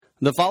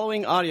The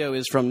following audio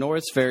is from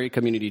Norris Ferry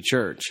Community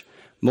Church.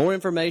 More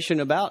information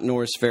about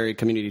Norris Ferry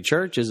Community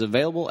Church is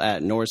available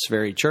at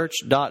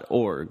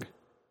norrisferrychurch.org.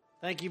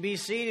 Thank you. Be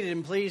seated,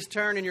 and please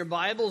turn in your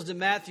Bibles to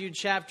Matthew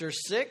chapter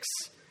 6.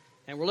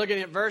 And we're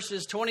looking at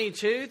verses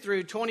 22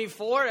 through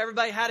 24.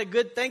 Everybody had a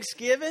good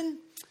Thanksgiving?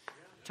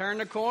 Turn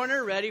the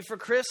corner, ready for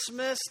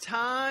Christmas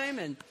time?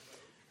 And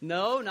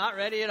no, not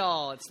ready at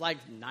all. It's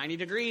like 90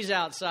 degrees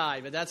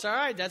outside, but that's all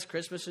right. That's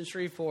Christmas in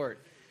Shreveport.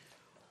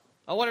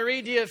 I want to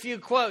read to you a few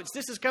quotes.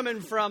 This is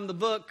coming from the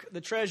book, The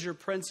Treasure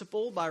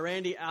Principle by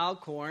Randy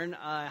Alcorn.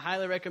 I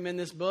highly recommend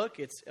this book.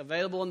 It's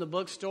available in the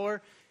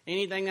bookstore.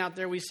 Anything out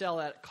there we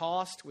sell at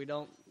cost. We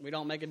don't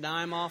make a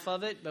dime off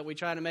of it, but we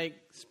try to make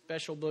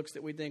special books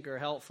that we think are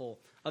helpful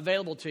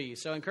available to you.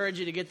 So I encourage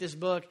you to get this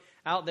book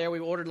out there.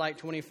 We've ordered like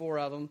 24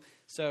 of them,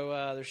 so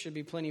there should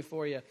be plenty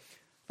for you.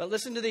 But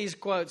listen to these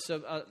quotes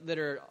that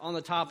are on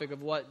the topic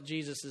of what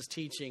Jesus is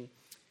teaching.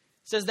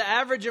 It says, the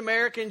average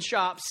American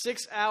shops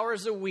 6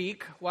 hours a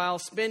week while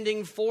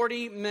spending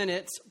 40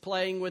 minutes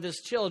playing with his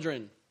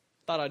children.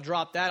 Thought I'd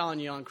drop that on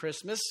you on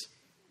Christmas.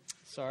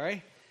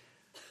 Sorry.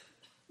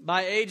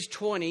 By age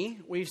 20,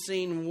 we've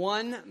seen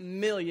 1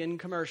 million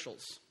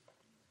commercials.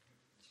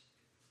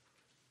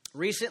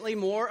 Recently,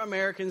 more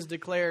Americans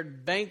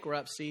declared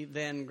bankruptcy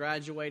than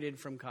graduated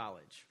from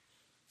college.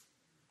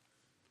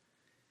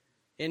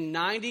 In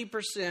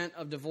 90%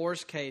 of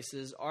divorce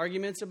cases,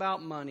 arguments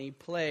about money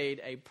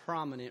played a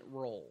prominent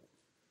role.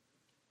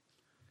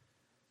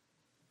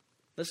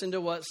 Listen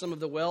to what some of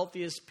the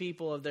wealthiest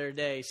people of their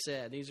day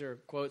said. These are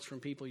quotes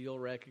from people you'll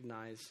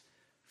recognize.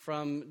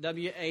 From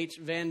W.H.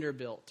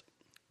 Vanderbilt.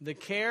 The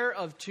care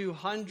of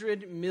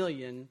 $200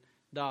 million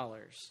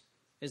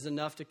is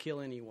enough to kill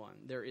anyone.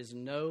 There is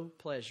no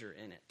pleasure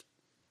in it.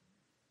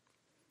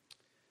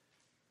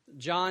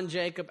 John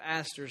Jacob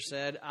Astor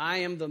said, I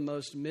am the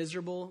most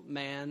miserable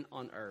man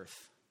on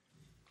earth.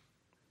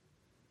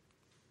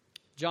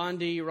 John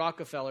D.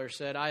 Rockefeller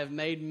said, I have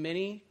made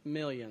many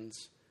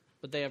millions,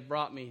 but they have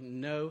brought me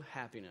no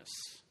happiness.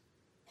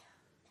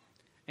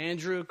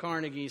 Andrew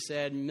Carnegie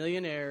said,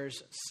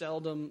 millionaires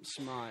seldom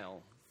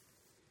smile.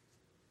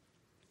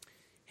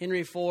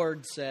 Henry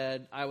Ford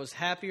said, I was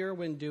happier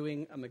when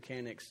doing a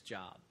mechanic's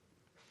job.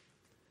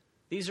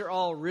 These are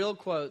all real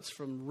quotes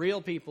from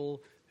real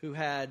people who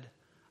had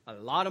a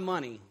lot of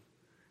money.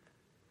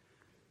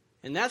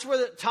 And that's where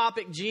the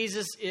topic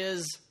Jesus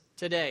is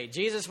today.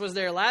 Jesus was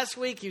there last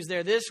week. He was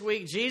there this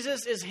week.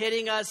 Jesus is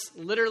hitting us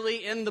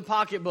literally in the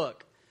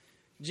pocketbook.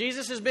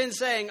 Jesus has been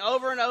saying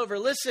over and over,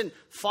 listen,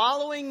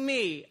 following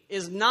me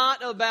is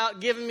not about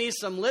giving me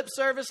some lip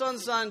service on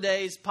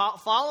Sundays.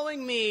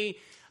 Following me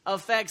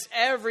affects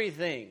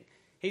everything.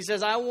 He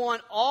says, I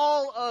want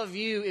all of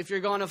you if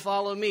you're going to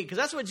follow me. Because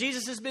that's what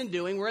Jesus has been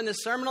doing. We're in the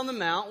Sermon on the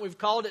Mount. We've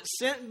called it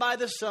Sent by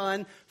the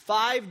Son,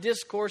 5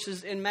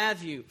 discourses in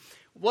Matthew.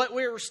 What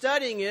we're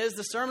studying is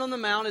the Sermon on the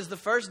Mount is the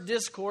first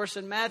discourse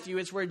in Matthew.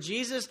 It's where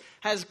Jesus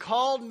has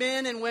called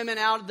men and women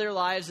out of their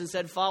lives and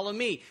said, follow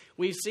me.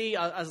 We see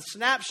a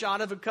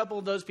snapshot of a couple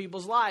of those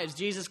people's lives.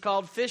 Jesus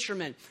called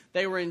fishermen.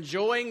 They were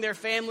enjoying their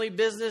family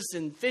business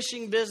and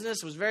fishing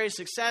business, was very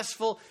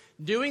successful,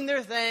 doing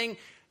their thing.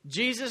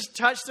 Jesus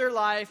touched their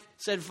life,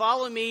 said,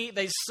 follow me.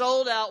 They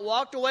sold out,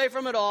 walked away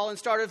from it all, and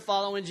started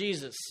following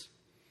Jesus.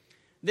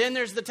 Then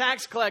there's the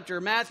tax collector,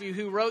 Matthew,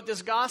 who wrote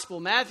this gospel.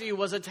 Matthew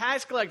was a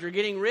tax collector,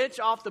 getting rich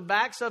off the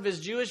backs of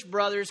his Jewish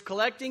brothers,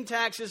 collecting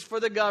taxes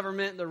for the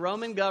government, the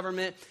Roman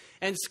government,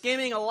 and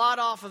skimming a lot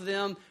off of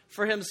them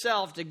for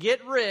himself to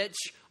get rich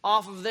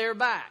off of their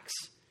backs.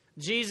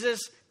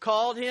 Jesus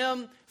called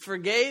him,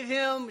 forgave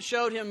him,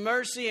 showed him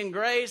mercy and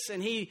grace,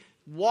 and he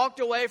walked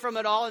away from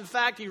it all. In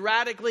fact, he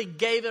radically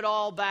gave it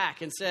all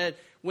back and said,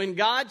 when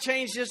God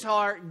changed his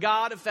heart,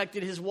 God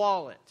affected his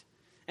wallet.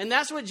 And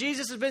that's what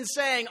Jesus has been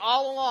saying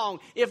all along.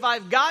 If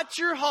I've got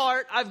your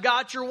heart, I've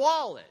got your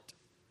wallet.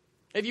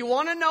 If you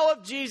want to know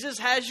if Jesus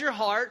has your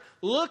heart,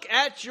 look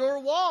at your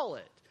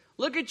wallet.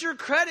 Look at your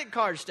credit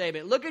card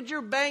statement. Look at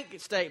your bank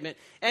statement.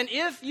 And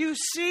if you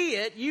see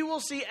it, you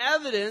will see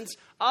evidence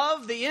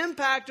of the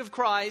impact of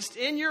Christ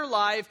in your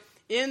life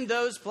in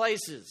those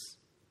places.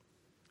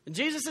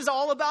 Jesus is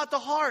all about the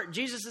heart.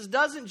 Jesus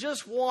doesn't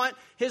just want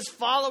his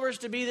followers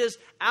to be this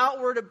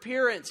outward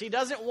appearance. He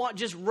doesn't want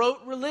just rote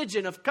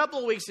religion. A couple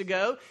of weeks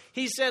ago,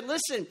 he said,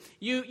 listen,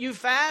 you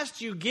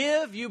fast, you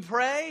give, you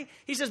pray.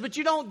 He says, but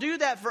you don't do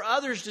that for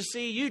others to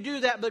see. You do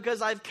that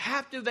because I've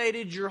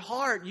captivated your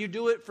heart. You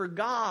do it for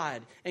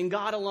God and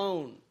God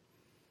alone.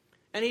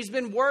 And he's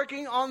been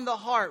working on the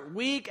heart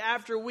week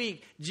after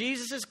week.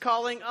 Jesus is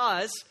calling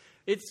us.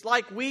 It's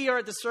like we are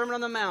at the Sermon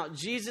on the Mount.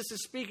 Jesus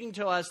is speaking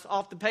to us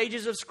off the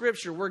pages of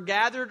Scripture. We're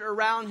gathered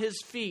around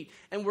his feet,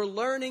 and we're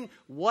learning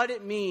what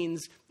it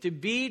means to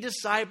be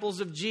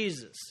disciples of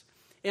Jesus.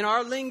 In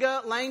our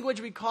language,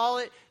 we call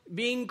it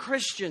being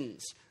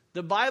Christians.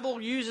 The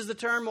Bible uses the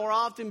term more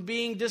often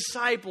being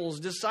disciples.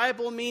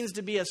 Disciple means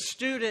to be a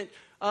student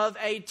of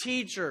a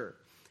teacher.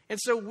 And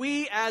so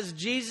we, as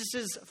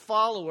Jesus'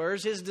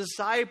 followers, his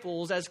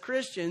disciples, as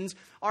Christians,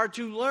 are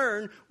to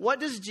learn, what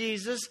does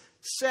Jesus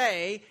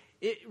say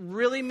it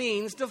really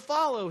means to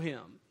follow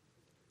him.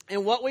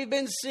 And what we've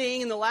been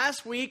seeing in the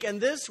last week and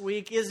this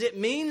week is it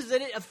means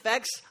that it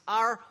affects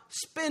our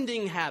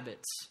spending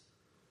habits.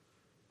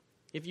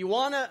 If you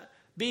want to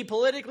be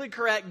politically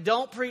correct,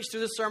 don't preach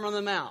through the Sermon on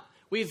the Mount.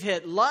 We've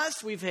hit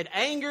lust, we've hit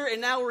anger,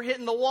 and now we're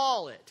hitting the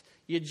wallet.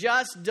 You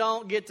just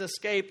don't get to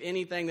escape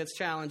anything that's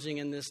challenging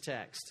in this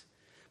text.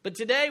 But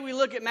today we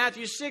look at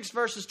Matthew 6,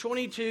 verses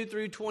 22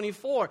 through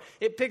 24.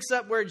 It picks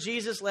up where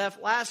Jesus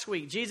left last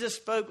week. Jesus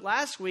spoke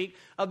last week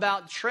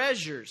about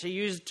treasures. He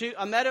used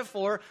a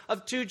metaphor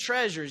of two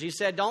treasures. He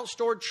said, don't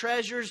store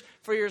treasures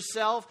for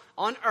yourself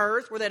on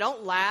earth where they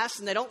don't last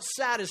and they don't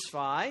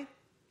satisfy.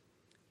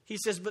 He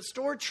says, but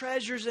store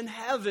treasures in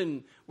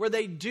heaven where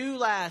they do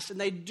last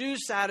and they do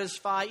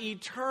satisfy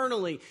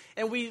eternally.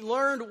 And we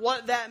learned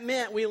what that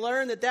meant. We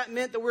learned that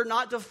meant that we're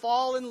not to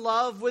fall in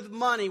love with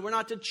money. We're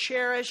not to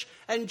cherish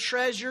and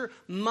treasure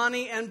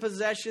money and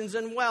possessions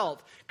and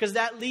wealth, because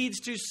that leads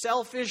to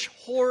selfish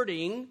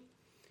hoarding.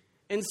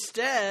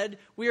 Instead,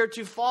 we are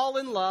to fall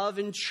in love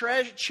and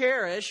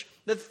cherish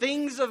the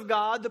things of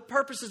God, the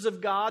purposes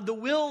of God, the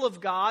will of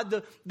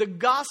God, the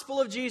gospel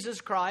of Jesus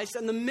Christ,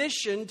 and the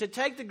mission to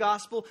take the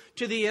gospel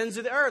to the ends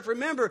of the earth.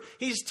 Remember,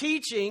 he's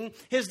teaching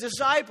his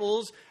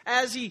disciples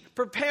as he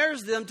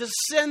prepares them to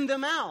send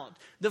them out.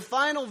 The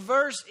final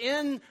verse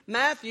in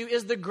Matthew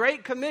is the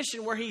Great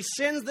Commission, where he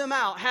sends them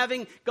out.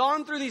 Having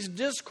gone through these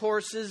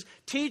discourses,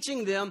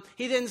 teaching them,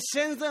 he then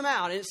sends them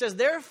out. And it says,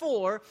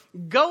 therefore,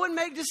 go and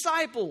make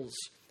disciples,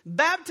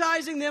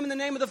 baptizing them in the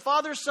name of the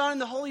Father, Son,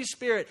 and the Holy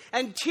Spirit,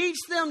 and teach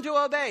them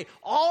to obey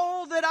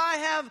all that I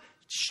have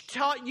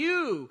taught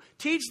you.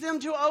 Teach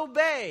them to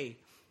obey.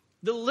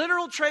 The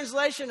literal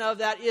translation of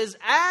that is,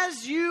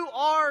 as you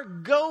are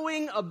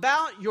going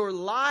about your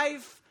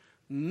life,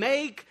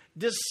 make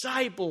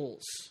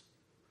disciples.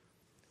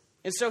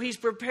 And so he's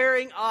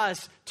preparing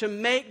us to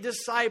make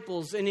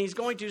disciples, and he's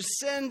going to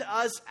send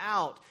us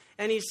out.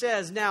 And he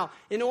says, now,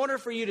 in order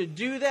for you to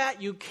do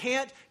that, you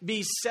can't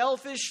be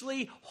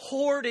selfishly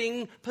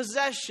hoarding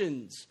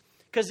possessions,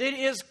 because it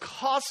is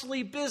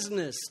costly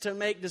business to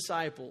make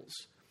disciples.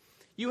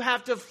 You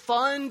have to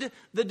fund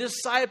the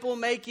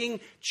disciple-making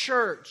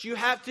church. You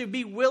have to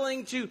be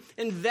willing to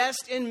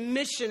invest in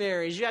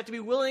missionaries. You have to be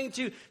willing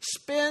to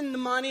spend the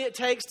money it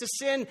takes to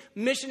send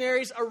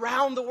missionaries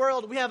around the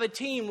world. We have a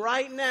team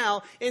right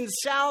now in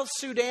South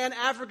Sudan,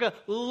 Africa,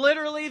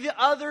 literally the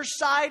other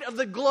side of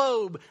the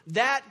globe.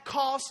 That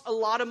costs a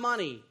lot of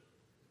money.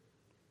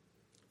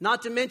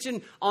 Not to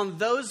mention on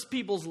those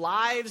people's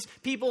lives,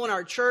 people in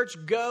our church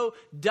go,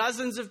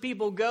 dozens of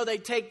people go, they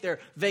take their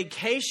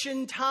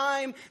vacation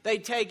time, they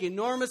take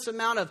enormous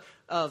amount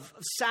of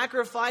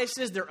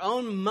sacrifices, their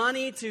own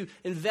money to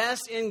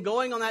invest in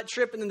going on that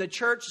trip, and then the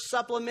church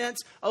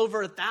supplements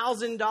over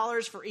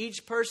 $1,000 for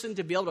each person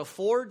to be able to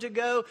afford to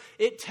go.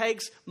 It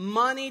takes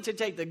money to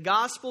take the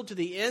gospel to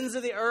the ends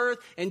of the earth,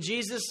 and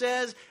Jesus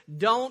says,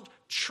 don't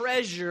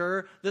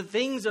treasure the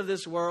things of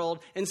this world.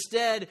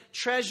 Instead,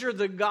 treasure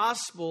the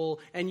gospel,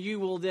 and you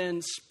will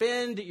then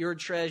spend your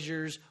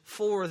treasures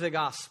for the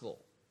gospel.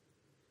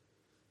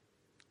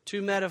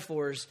 Two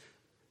metaphors.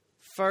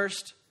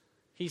 First,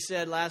 he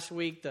said last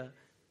week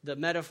the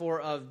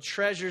metaphor of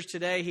treasures.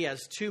 Today, he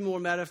has two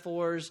more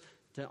metaphors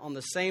on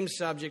the same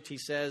subject. He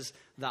says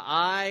the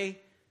eye,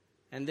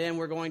 and then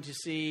we're going to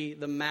see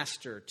the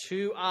master.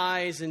 Two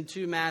eyes and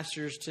two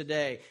masters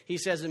today. He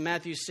says in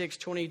Matthew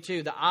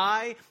 6:22, the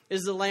eye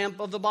is the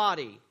lamp of the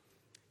body.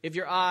 If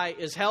your eye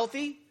is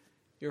healthy,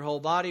 your whole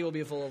body will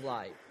be full of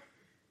light.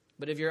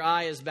 But if your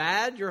eye is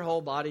bad, your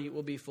whole body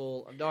will be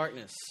full of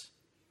darkness.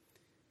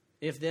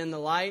 If then the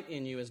light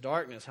in you is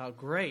darkness, how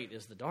great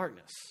is the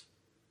darkness?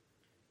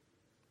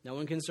 No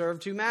one can serve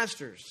two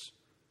masters,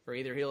 for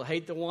either he'll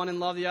hate the one and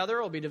love the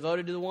other, or be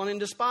devoted to the one and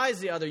despise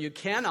the other. You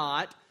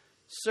cannot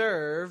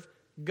serve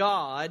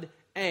God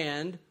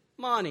and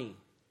money.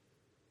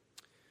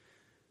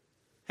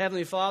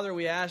 Heavenly Father,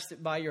 we ask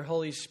that by your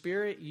Holy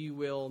Spirit you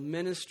will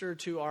minister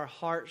to our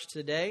hearts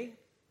today.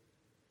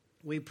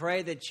 We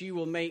pray that you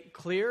will make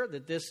clear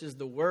that this is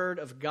the word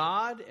of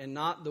God and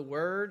not the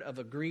word of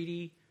a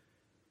greedy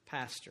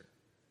pastor.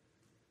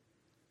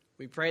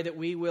 We pray that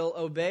we will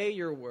obey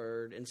your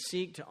word and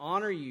seek to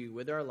honor you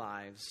with our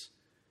lives.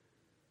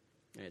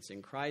 And it's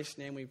in Christ's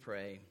name we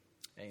pray.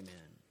 Amen.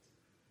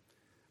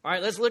 All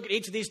right, let's look at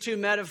each of these two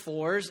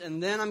metaphors,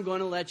 and then I'm going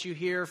to let you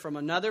hear from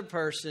another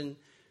person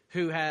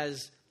who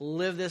has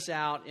lived this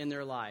out in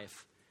their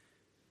life.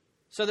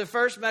 So the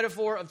first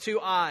metaphor of two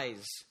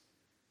eyes.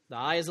 The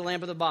eye is the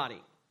lamp of the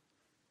body.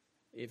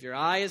 If your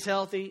eye is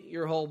healthy,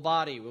 your whole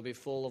body will be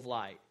full of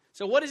light.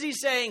 So what is he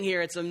saying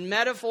here? It's a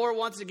metaphor,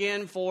 once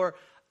again, for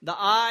the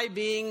eye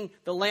being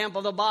the lamp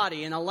of the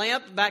body. And a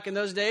lamp back in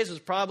those days was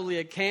probably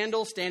a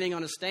candle standing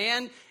on a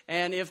stand.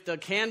 And if the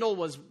candle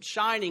was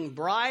shining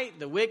bright,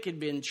 the wick had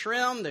been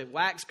trimmed, the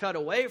wax cut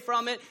away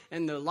from it,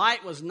 and the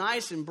light was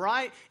nice and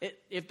bright.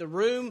 If the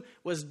room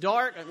was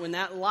dark, when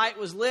that light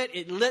was lit,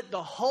 it lit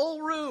the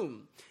whole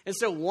room. And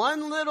so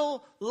one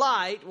little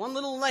light, one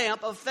little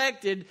lamp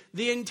affected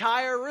the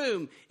entire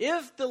room.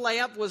 If the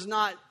lamp was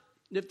not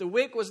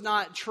wick was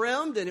not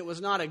trimmed and it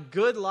was not a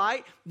good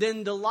light,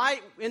 then the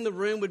light in the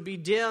room would be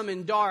dim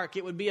and dark.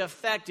 It would be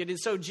affected. And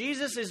so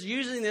Jesus is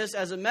using this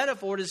as a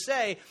metaphor to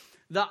say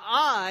the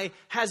eye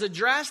has a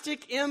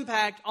drastic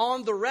impact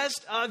on the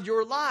rest of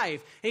your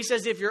life. He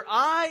says if your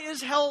eye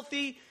is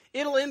healthy,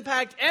 it'll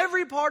impact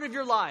every part of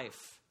your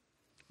life.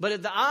 But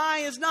if the eye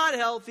is not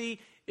healthy,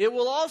 it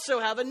will also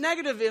have a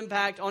negative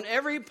impact on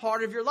every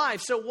part of your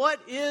life. So what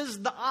is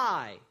the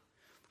eye?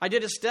 I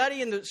did a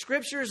study in the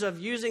scriptures of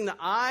using the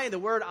eye, the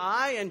word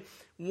eye, and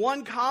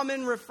one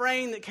common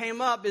refrain that came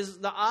up is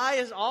the eye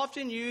is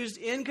often used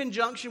in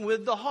conjunction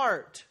with the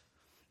heart.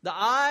 The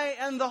eye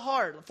and the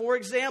heart. For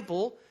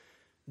example,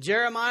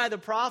 Jeremiah the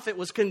prophet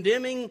was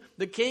condemning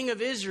the king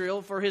of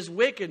Israel for his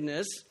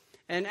wickedness,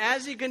 and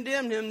as he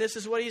condemned him, this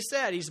is what he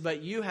said. He said,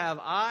 "But you have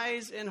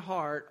eyes and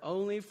heart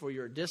only for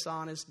your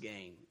dishonest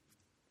gain."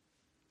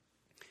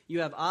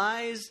 You have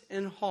eyes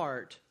and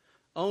heart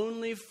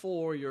only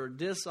for your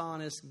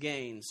dishonest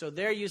gain. So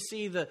there you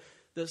see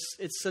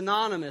it's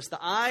synonymous.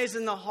 The eyes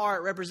and the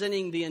heart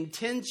representing the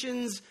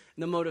intentions,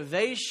 the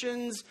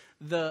motivations,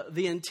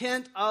 the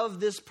intent of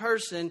this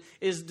person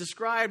is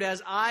described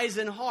as eyes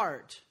and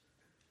heart.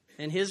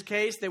 In his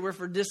case, they were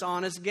for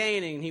dishonest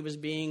gaining. He was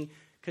being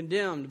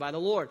condemned by the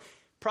Lord.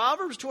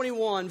 Proverbs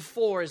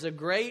 21:4 is a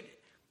great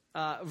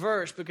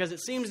verse because it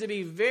seems to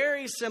be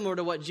very similar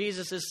to what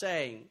Jesus is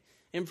saying.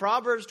 In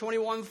Proverbs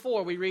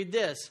 21:4, we read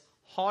this: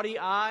 haughty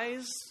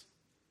eyes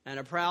and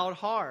a proud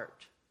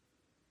heart,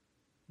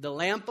 the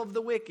lamp of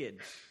the wicked,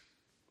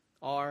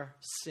 are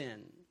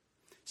sin.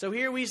 So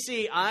here we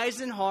see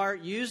eyes and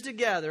heart used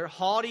together.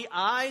 Haughty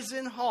eyes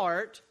and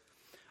heart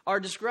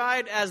are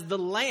described as the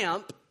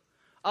lamp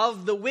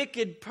of the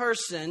wicked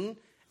person,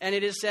 and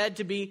it is said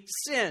to be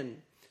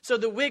sin. So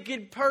the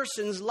wicked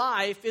person's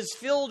life is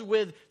filled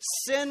with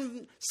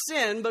sin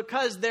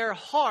because their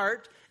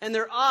heart and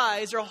their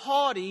eyes are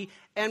haughty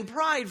and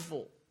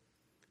prideful.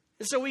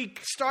 And so we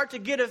start to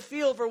get a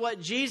feel for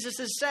what Jesus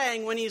is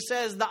saying when he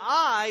says the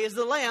eye is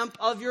the lamp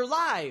of your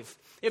life.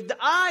 If the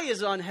eye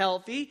is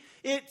unhealthy,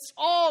 it's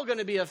all going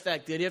to be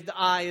affected. If the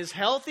eye is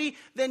healthy,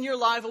 then your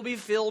life will be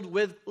filled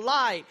with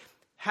light.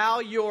 How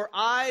your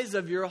eyes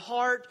of your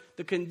heart,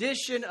 the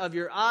condition of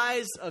your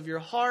eyes of your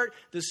heart,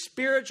 the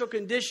spiritual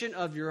condition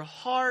of your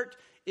heart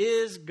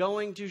is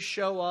going to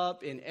show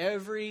up in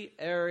every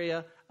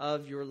area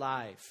of your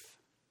life.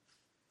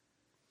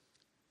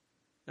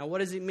 Now, what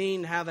does it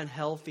mean to have a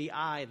healthy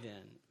eye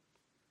then?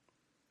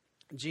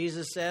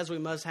 Jesus says we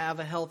must have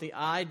a healthy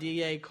eye.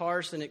 D.A.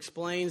 Carson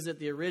explains that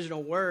the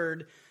original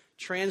word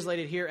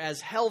translated here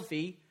as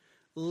healthy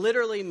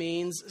literally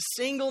means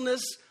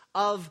singleness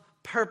of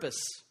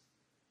purpose.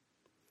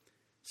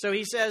 So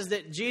he says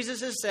that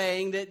Jesus is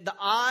saying that the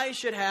eye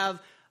should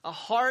have a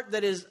heart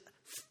that is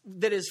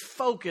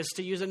focused,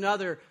 to use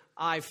another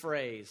eye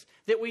phrase.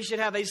 That we should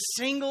have a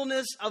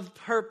singleness of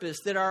purpose,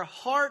 that our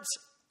heart's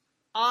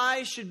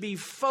eye should be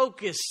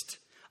focused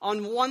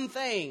on one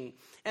thing.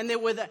 And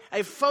that with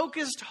a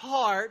focused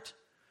heart,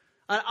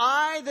 an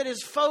eye that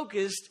is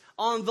focused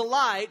on the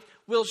light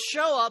will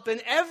show up in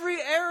every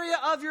area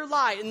of your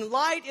life. And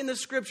light in the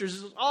scriptures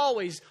is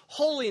always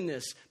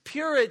holiness,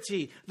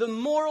 purity, the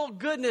moral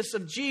goodness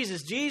of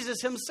Jesus.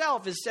 Jesus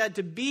himself is said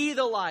to be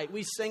the light.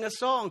 We sing a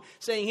song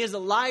saying he is the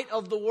light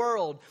of the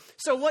world.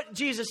 So what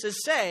Jesus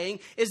is saying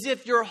is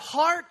if your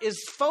heart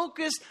is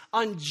focused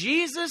on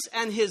Jesus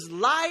and his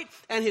light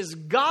and his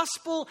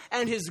gospel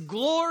and his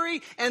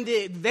glory and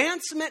the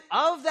advancement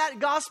of that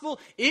gospel,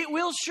 it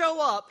will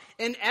show up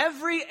in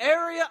every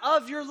area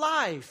of your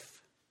life.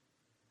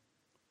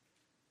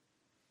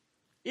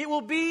 It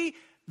will be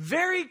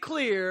very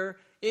clear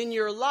in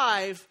your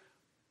life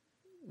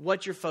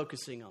what you're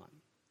focusing on.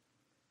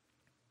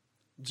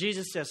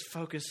 Jesus says,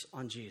 focus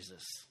on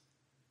Jesus.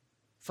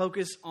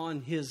 Focus on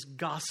his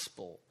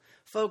gospel.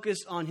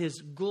 Focus on his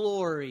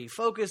glory.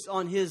 Focus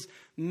on his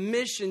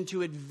mission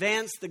to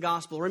advance the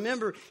gospel.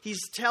 Remember,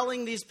 he's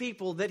telling these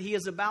people that he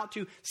is about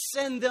to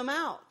send them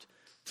out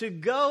to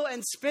go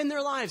and spend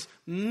their lives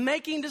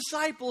making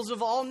disciples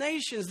of all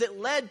nations that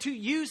led to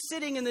you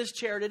sitting in this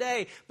chair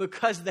today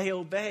because they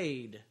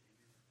obeyed.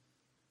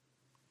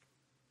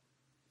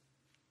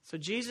 So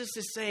Jesus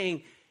is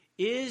saying,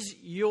 is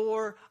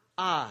your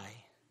eye,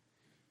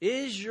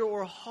 is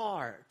your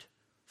heart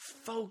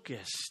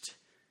focused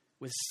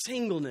with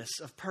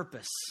singleness of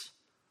purpose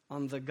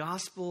on the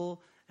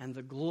gospel and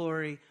the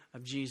glory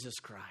of Jesus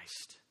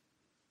Christ?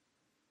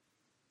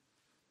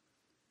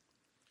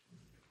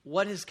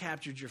 What has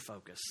captured your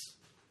focus?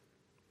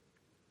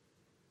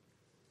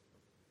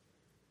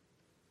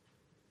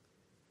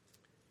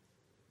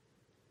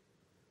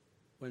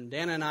 When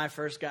Dana and I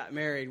first got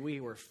married,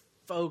 we were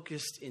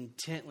focused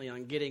intently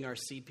on getting our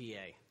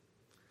CPA.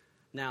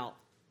 Now,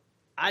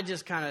 I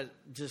just kind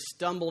of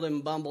stumbled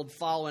and bumbled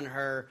following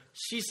her.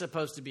 She's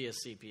supposed to be a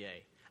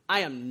CPA. I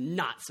am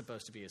not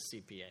supposed to be a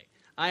CPA.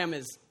 I am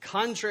as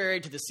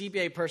contrary to the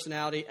CPA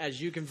personality as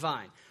you can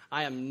find.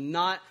 I am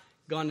not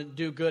going to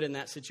do good in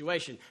that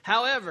situation.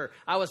 However,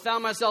 I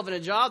found myself in a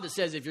job that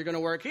says if you're going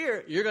to work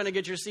here, you're going to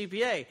get your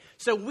CPA.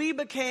 So we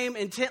became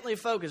intently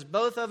focused,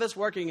 both of us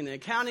working in the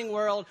accounting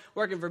world,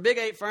 working for big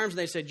 8 firms, and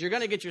they said, you're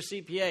going to get your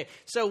CPA.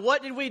 So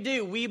what did we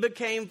do? We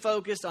became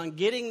focused on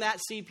getting that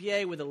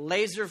CPA with a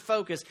laser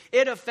focus.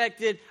 It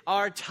affected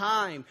our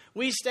time.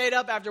 We stayed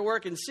up after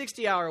working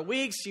 60-hour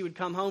weeks. She would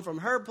come home from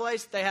her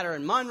place. They had her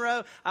in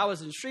Monroe. I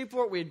was in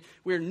Shreveport. We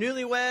were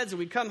newlyweds, and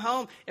we'd come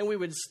home, and we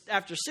would,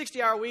 after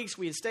 60-hour weeks,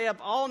 we'd stay up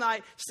all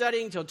night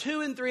studying till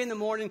 2 and 3 in the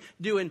morning,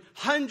 doing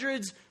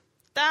hundreds,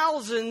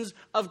 thousands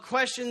of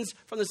questions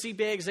from the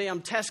CPA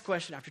exam, test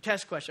question after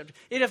test question.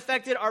 It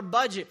affected our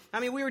budget. I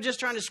mean, we were just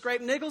trying to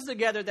scrape nickels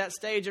together at that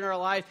stage in our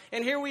life.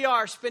 And here we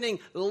are spending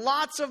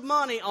lots of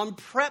money on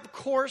prep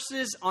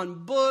courses,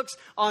 on books,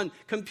 on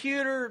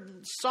computer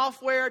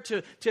software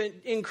to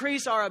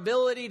increase our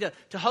ability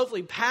to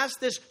hopefully pass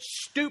this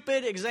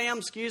stupid exam,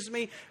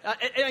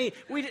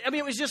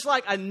 it was just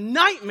like a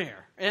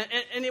nightmare.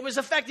 And it was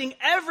affecting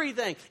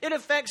everything. It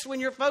affects when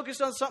you're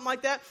focused on something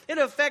like that. It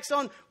affects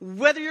on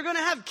whether you're going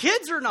to have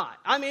kids or not.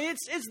 I mean,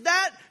 it's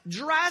that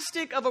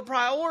drastic of a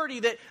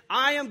priority that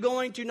I am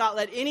going to not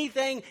let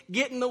anything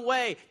get in the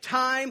way.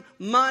 Time,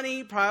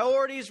 money,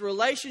 priorities,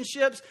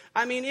 relationships.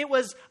 I mean, it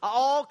was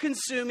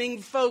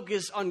all-consuming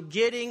focus on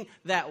getting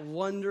that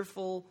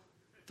wonderful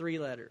 3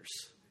 letters.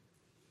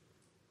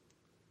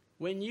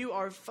 When you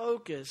are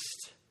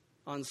focused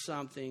on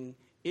something,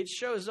 it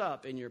shows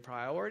up in your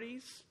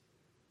priorities,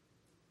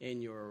 in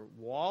your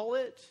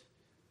wallet,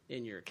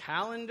 in your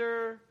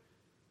calendar.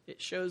 It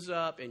shows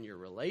up in your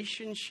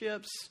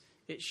relationships.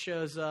 It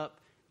shows up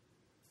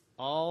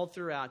all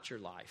throughout your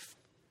life.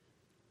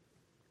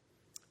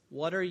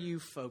 What are you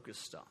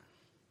focused on?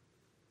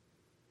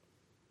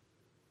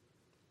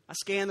 I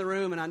scan the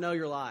room and I know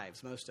your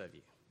lives, most of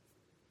you.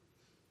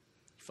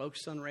 You're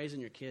focused on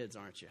raising your kids,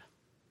 aren't you?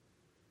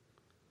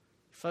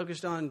 You're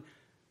focused on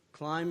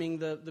climbing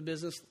the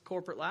business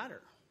corporate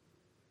ladder.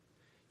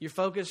 You're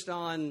focused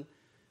on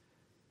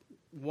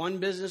one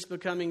business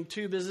becoming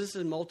 2 businesses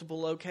in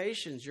multiple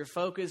locations. You're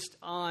focused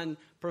on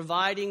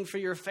providing for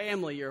your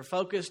family. You're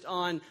focused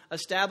on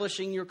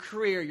establishing your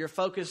career. You're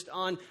focused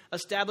on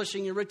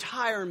establishing your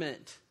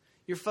retirement.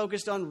 You're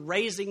focused on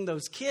raising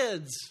those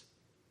kids.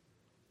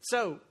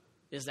 So,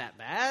 is that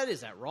bad?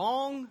 Is that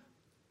wrong?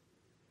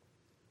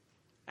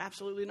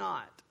 Absolutely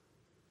not.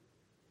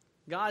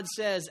 God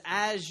says,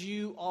 as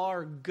you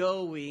are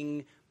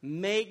going,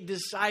 make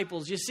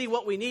disciples. You see,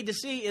 what we need to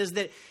see is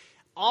that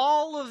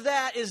all of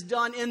that is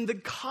done in the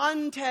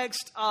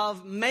context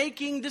of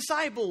making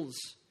disciples.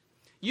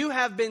 You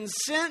have been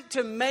sent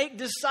to make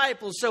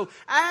disciples. So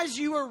as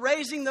you are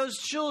raising those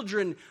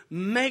children,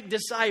 make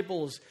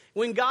disciples.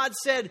 When God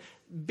said,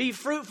 be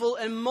fruitful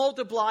and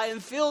multiply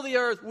and fill the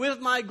earth with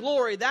my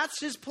glory, that's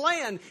His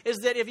plan, is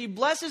that if He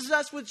blesses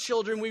us with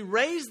children, we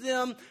raise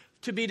them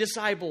to be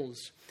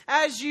disciples.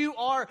 As you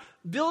are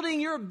building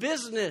your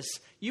business,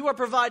 you are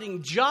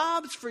providing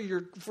jobs for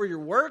your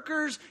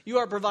workers. You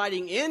are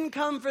providing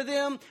income for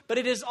them. But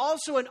it is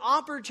also an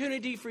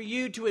opportunity for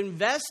you to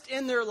invest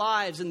in their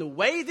lives in the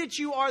way that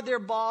you are their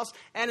boss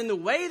and in the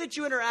way that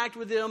you interact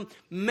with them.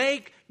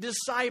 Make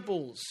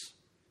disciples.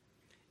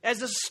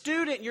 As a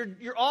student,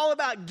 you're all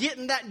about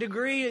getting that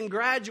degree and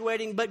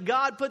graduating, but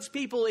God puts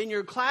people in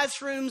your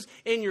classrooms,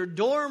 in your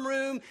dorm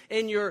room,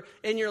 in your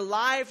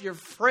life, your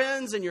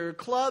friends and your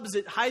clubs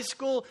at high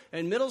school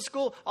and middle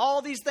school,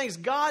 all these things.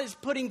 God is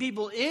putting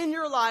people in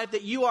your life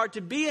that you are to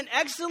be an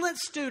excellent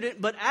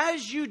student, but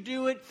as you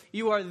do it,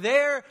 you are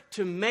there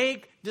to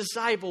make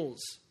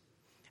disciples.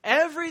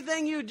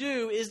 Everything you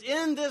do is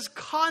in this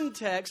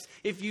context.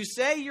 If you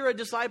say you're a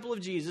disciple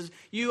of Jesus,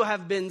 you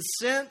have been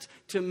sent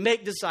to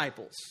make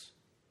disciples.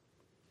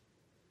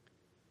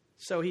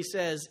 So he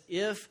says,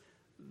 if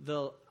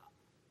the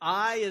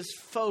eye is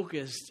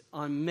focused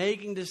on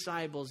making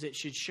disciples, it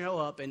should show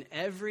up in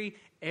every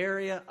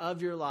area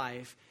of your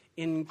life,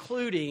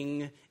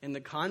 including, in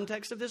the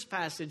context of this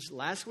passage,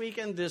 last week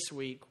and this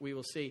week, we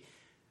will see,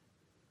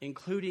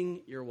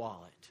 including your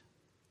wallet.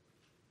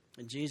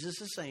 And Jesus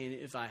is saying,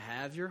 if I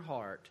have your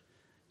heart,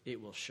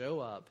 it will show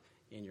up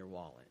in your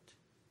wallet.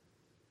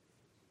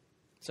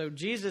 So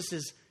Jesus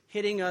is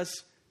hitting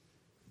us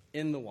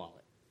in the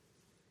wallet.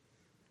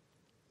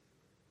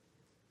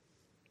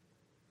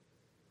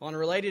 On a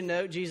related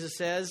note, Jesus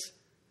says,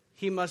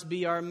 He must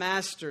be our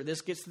master.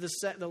 This gets to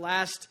the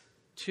last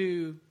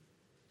 2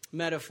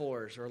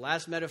 metaphors, or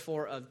last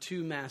metaphor of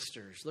 2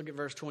 masters. Look at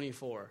verse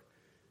 24.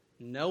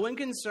 No one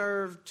can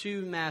serve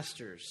 2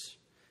 masters.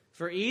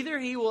 For either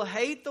he will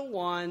hate the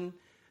one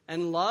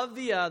and love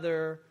the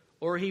other,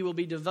 or he will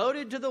be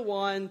devoted to the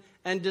one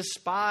and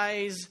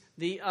despise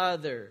the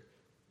other.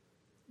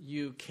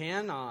 You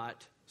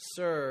cannot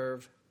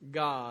serve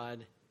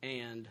God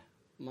and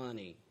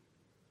money.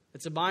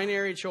 It's a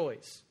binary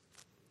choice.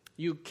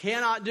 You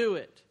cannot do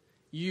it.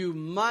 You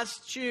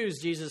must choose,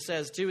 Jesus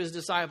says to His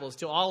disciples,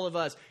 to all of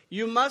us.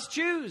 You must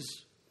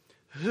choose.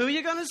 Who are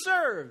you going to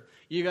serve?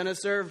 You going to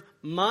serve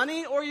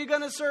money or you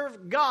going to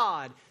serve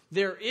God?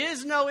 There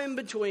is no in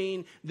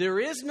between. There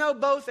is no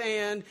both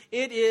and.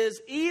 It is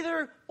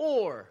either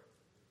or.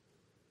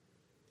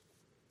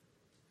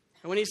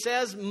 And when he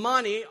says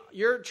money,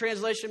 your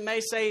translation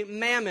may say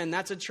mammon.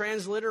 That's a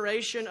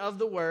transliteration of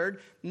the word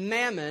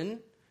mammon.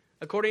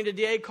 According to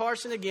D.A.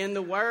 Carson, again,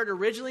 the word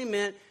originally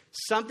meant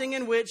something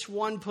in which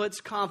one puts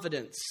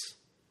confidence.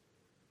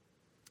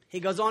 He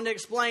goes on to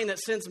explain that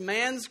since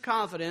man's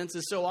confidence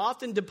is so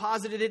often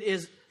deposited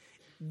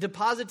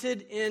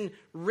in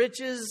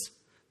riches,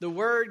 the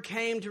word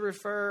came to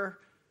refer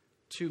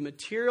to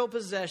material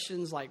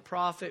possessions like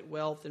profit,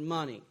 wealth, and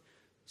money.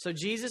 So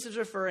Jesus is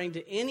referring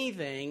to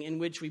anything in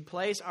which we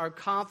place our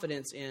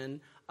confidence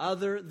in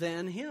other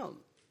than Him.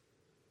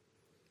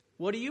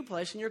 What are you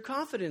placing your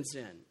confidence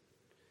in?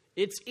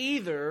 It's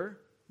either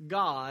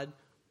God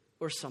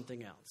or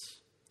something else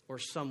or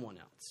someone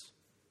else.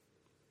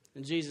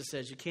 And Jesus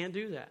says you can't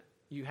do that.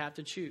 You have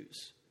to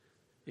choose.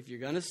 If you're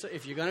going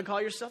to call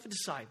yourself a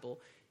disciple,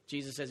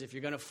 Jesus says if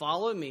you're going to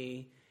follow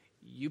me,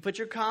 you put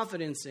your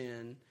confidence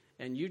in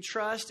and you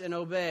trust and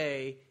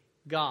obey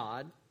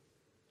God,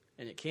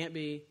 and it can't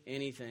be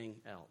anything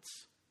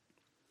else.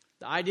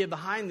 The idea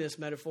behind this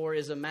metaphor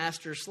is a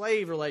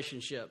master-slave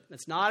relationship.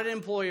 It's not an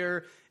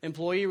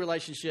employer-employee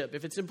relationship.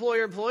 If it's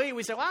employer-employee,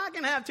 we say, well, I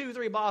can have 2 or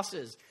 3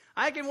 bosses.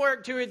 I can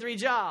work 2 or 3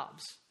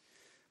 jobs.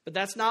 But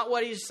that's not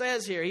what he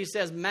says here. He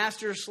says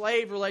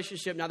master-slave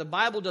relationship. Now, the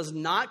Bible does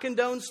not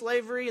condone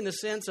slavery in the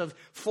sense of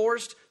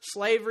forced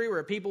slavery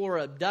where people were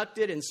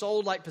abducted and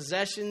sold like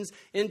possessions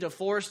into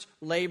forced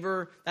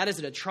labor. That is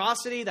an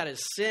atrocity. That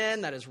is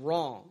sin. That is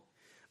wrong.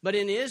 But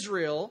in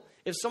Israel,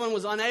 if someone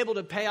was unable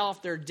to pay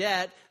off their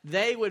debt,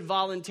 they would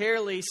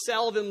voluntarily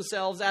sell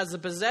themselves as a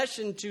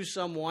possession to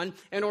someone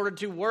in order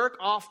to work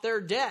off their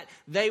debt.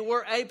 They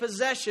were a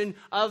possession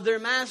of their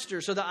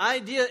master. So the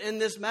idea in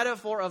this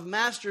metaphor of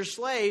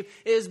master-slave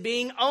is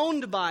being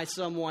owned by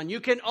someone. You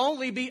can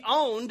only be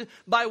owned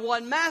by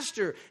one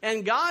master.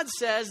 And God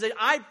says that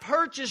I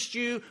purchased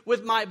you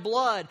with my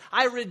blood.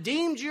 I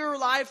redeemed your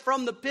life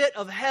from the pit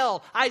of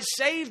hell. I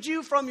saved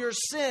you from your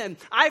sin.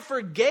 I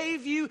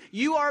forgave you.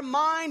 You are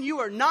mine. You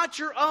are not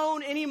your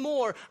own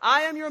anymore.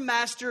 I am your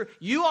master.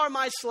 You are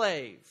my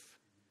slave.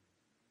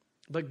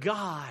 But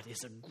God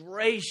is a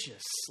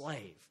gracious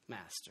slave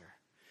master.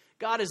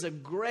 God is a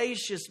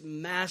gracious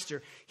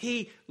master.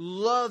 He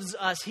loves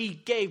us. He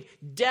gave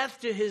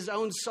death to His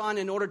own Son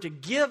in order to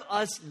give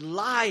us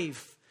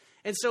life.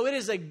 And so it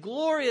is a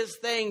glorious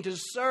thing to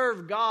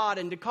serve God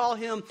and to call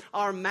Him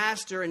our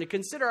master and to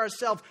consider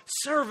ourselves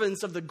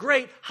servants of the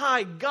great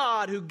high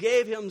God who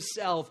gave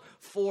Himself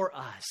for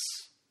us.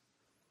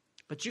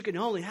 But you can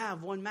only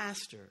have one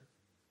master.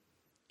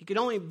 You can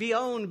only be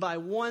owned by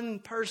one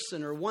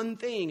person or one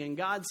thing. And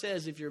God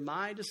says, if you're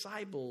my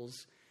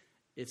disciples,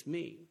 it's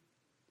me.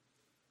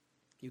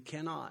 You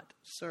cannot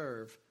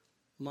serve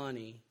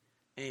money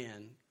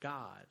and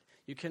God.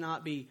 You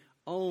cannot be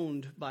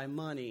owned by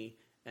money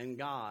and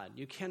God.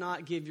 You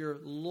cannot give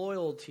your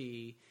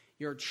loyalty,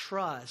 your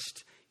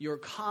trust, your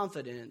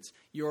confidence,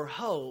 your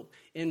hope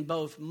in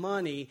both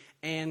money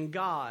and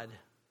God.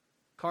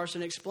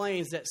 Carson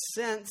explains that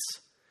since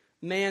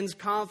man's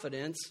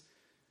confidence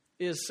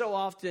is so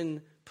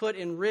often put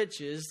in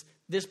riches,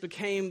 this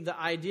became the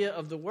idea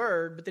of the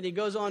word. But then he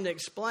goes on to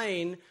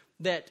explain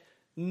that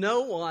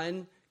no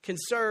one can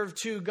serve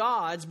 2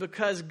 gods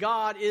because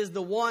God is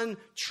the one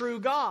true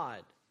God.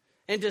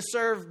 And to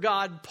serve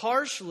God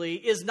partially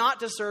is not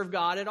to serve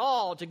God at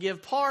all. To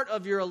give part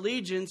of your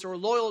allegiance or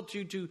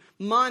loyalty to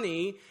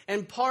money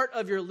and part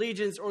of your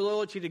allegiance or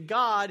loyalty to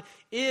God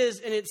is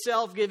in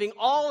itself giving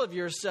all of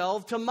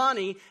yourself to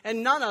money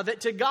and none of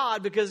it to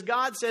God, because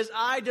God says,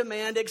 I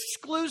demand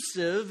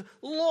exclusive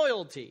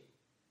loyalty.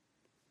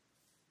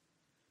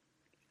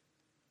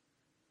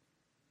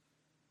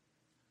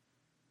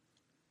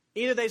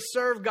 Either they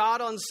serve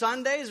God on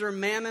Sundays or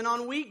mammon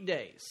on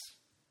weekdays.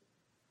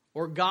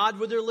 Or God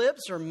with their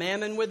lips or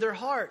mammon with their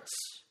hearts.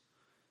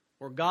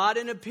 Or God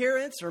in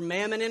appearance or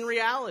mammon in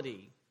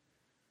reality.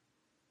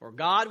 Or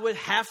God with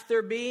half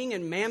their being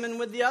and mammon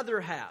with the other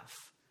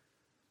half.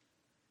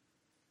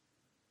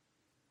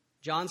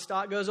 John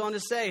Stott goes on to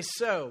say,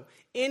 so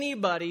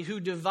anybody who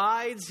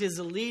divides his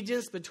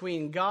allegiance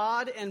between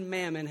God and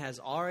mammon has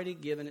already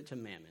given it to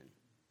mammon,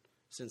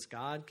 since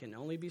God can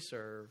only be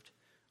served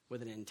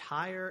with an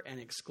entire and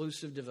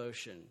exclusive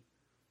devotion.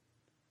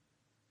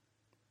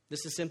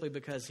 This is simply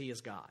because He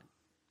is God.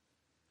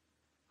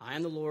 I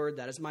am the Lord,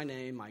 that is my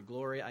name, my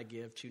glory I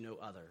give to no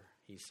other,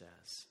 He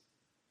says.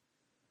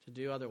 To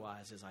do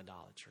otherwise is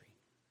idolatry.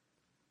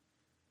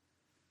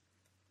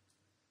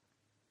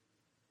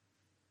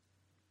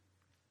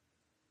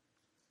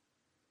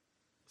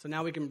 So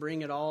now we can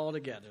bring it all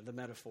together, the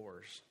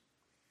metaphors.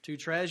 2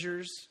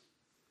 treasures,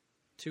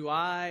 2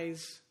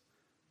 eyes,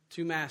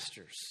 2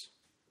 masters.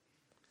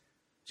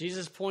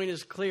 Jesus' point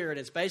is clear, and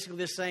it's basically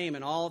the same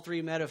in all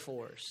 3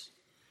 metaphors.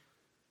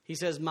 He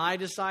says, my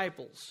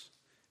disciples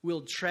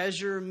will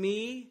treasure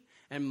me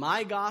and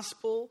my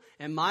gospel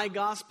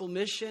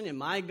mission and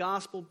my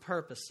gospel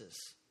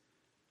purposes.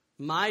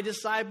 My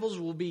disciples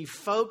will be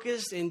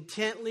focused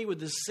intently with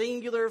the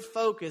singular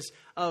focus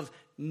of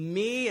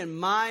me and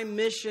my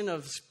mission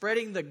of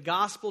spreading the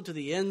gospel to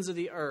the ends of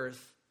the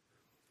earth.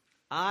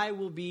 I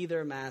will be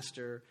their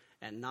master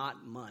and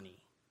not money.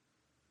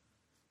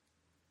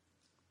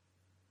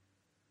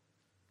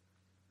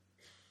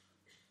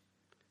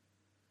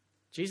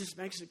 Jesus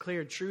makes it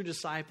clear true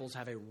disciples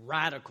have a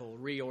radical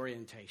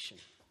reorientation.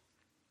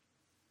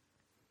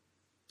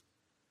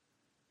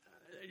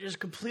 They're just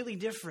completely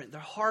different. Their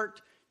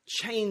heart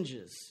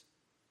changes.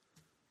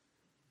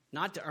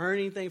 Not to earn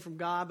anything from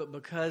God, but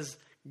because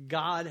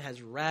God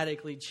has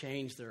radically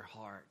changed their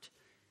heart,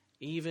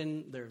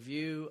 even their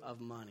view of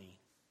money.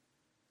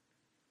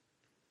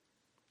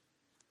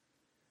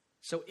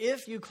 So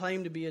if you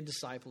claim to be a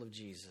disciple of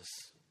Jesus,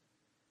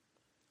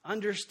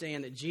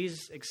 understand that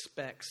Jesus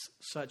expects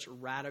such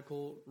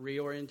radical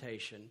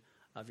reorientation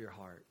of your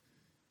heart,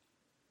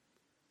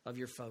 of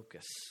your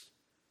focus,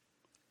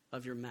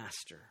 of your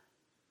master.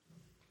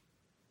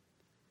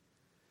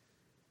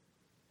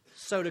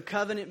 So to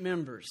covenant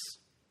members,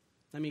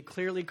 let me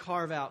clearly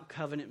carve out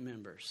covenant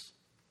members.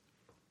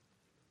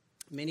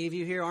 Many of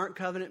you here aren't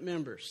covenant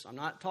members. I'm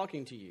not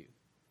talking to you.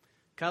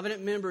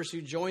 Covenant members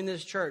who join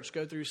this church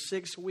go through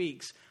 6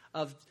 weeks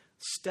of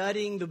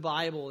studying the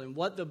Bible and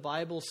what the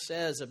Bible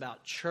says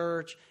about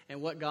church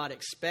and what God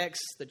expects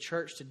the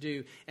church to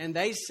do. And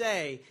they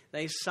sign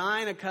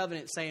a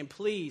covenant saying,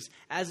 please,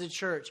 as a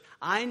church,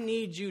 I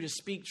need you to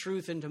speak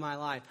truth into my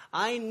life.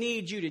 I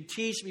need you to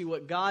teach me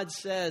what God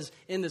says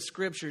in the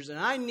scriptures. And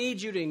I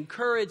need you to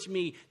encourage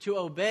me to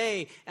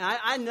obey. And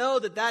I know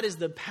that that is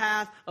the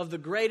path of the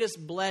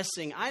greatest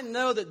blessing. I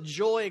know that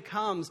joy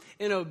comes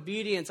in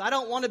obedience. I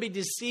don't want to be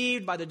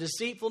deceived by the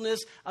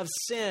deceitfulness of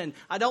sin.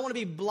 I don't want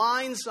to be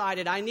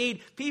blindsided. I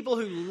need people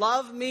who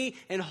love me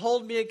and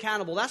hold me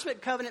accountable. That's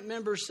what covenant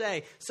members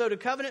say. So to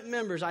covenant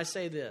members, I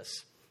say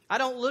this. I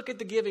don't look at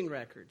the giving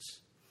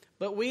records,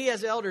 but we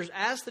as elders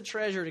ask the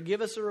treasurer to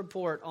give us a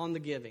report on the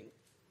giving.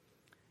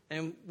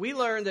 And we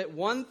learned that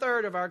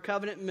 1/3 of our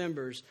covenant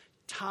members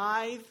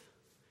tithe,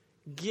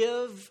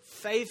 give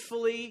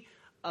faithfully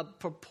a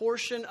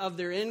proportion of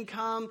their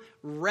income,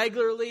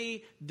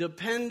 regularly,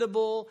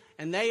 dependable,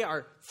 and they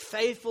are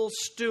faithful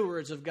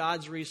stewards of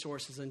God's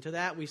resources. And to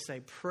that we say,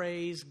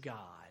 praise God.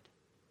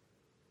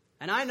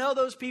 And I know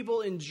those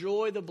people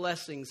enjoy the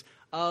blessings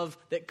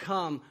that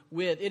come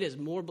with, it is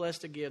more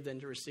blessed to give than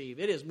to receive.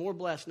 It is more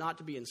blessed not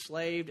to be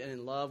enslaved and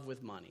in love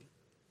with money.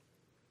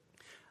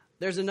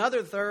 There's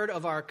another 1/3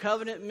 of our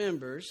covenant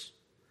members.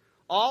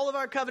 All of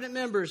our covenant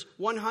members,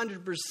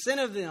 100%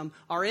 of them,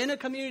 are in a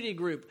community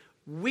group,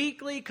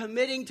 weekly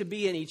committing to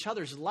be in each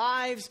other's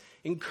lives,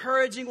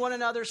 encouraging one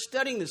another,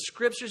 studying the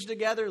scriptures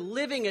together,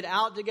 living it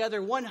out together.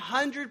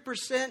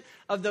 100%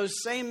 of those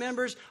same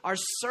members are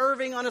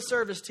serving on a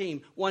service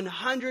team.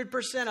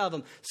 100% of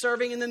them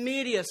serving in the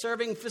media,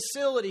 serving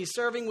facilities,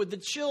 serving with the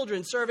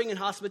children, serving in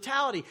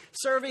hospitality,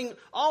 serving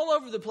all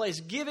over the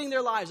place, giving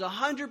their lives.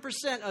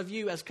 100% of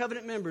you as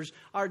covenant members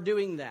are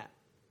doing that.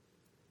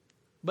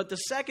 But the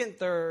second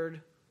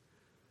 1/3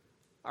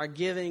 are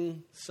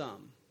giving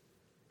some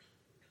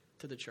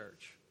to the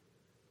church,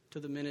 to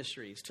the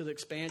ministries, to the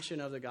expansion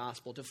of the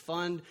gospel, to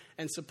fund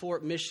and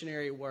support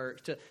missionary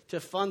work, to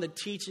fund the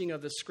teaching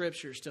of the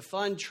scriptures, to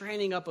fund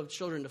training up of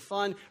children, to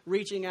fund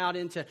reaching out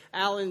into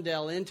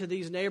Allendale, into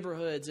these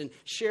neighborhoods and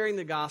sharing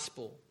the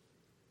gospel.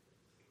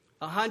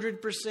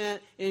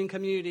 100% in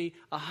community,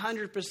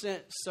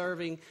 100%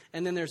 serving,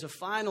 and then there's a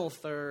final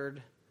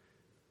 1/3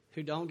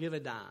 who don't give a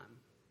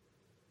dime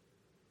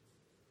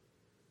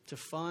to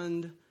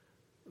fund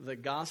the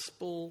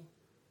gospel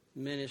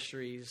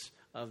ministries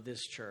of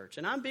this church.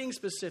 And I'm being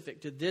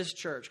specific to this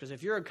church because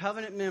if you're a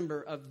covenant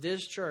member of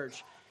this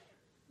church,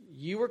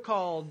 you were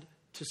called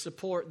to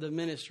support the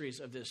ministries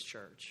of this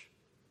church.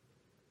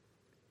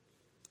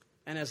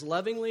 And as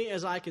lovingly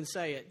as I can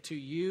say it to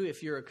you,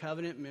 if you're a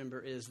covenant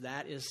member,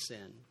 that is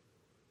sin.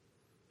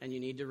 And you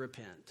need to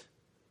repent.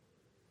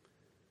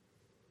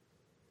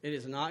 It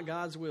is not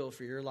God's will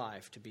for your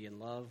life to be in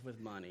love with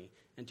money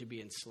and to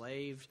be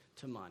enslaved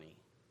to money.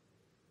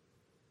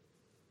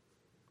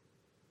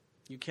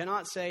 You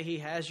cannot say he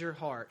has your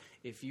heart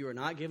if you are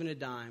not giving a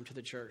dime to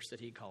the church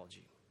that he called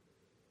you.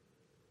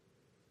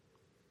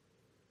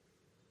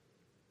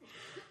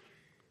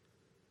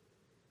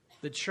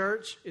 The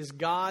church is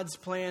God's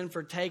plan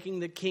for taking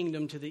the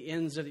kingdom to the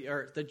ends of the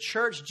earth. The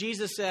church,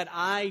 Jesus said,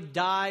 I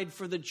died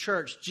for the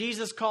church.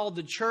 Jesus called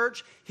the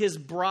church his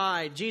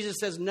bride. Jesus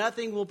says,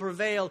 nothing will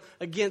prevail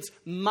against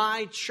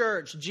my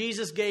church.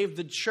 Jesus gave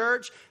the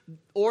church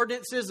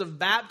ordinances of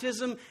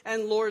baptism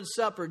and Lord's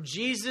Supper.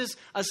 Jesus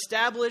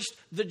established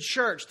the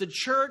church. The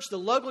church, the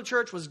local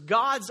church, was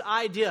God's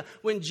idea.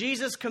 When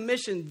Jesus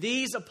commissioned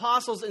these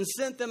apostles and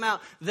sent them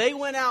out, they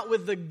went out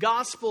with the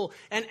gospel.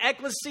 And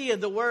ecclesia,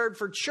 the word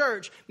for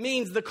church,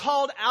 means the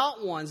called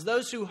out ones,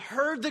 those who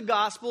heard the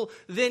gospel,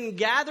 then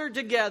gathered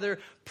together,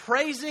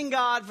 praising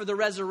God for the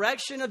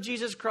resurrection of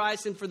Jesus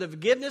Christ and for the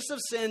forgiveness of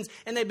sins.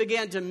 And they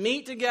began to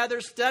meet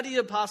together, study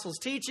the apostles'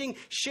 teaching,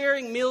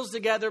 sharing meals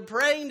together,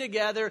 praying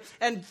together,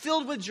 and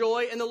filled with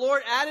joy. And the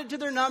Lord added to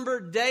their number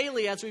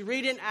daily, as we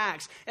read in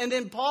Acts. And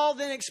then Paul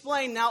then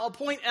explained, now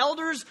appoint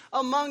elders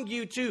among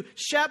you to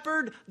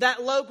shepherd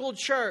that local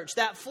church,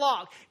 that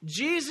flock.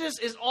 Jesus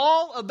is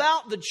all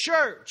about the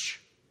church.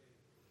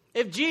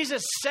 If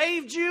Jesus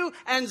saved you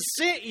and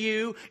sent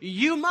you,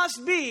 you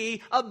must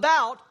be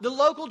about the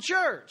local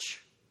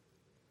church.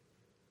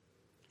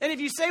 And if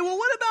you say, well,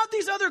 what about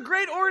these other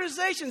great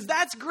organizations?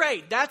 That's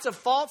great. That's a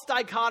false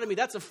dichotomy.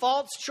 That's a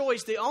false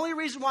choice. The only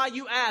reason why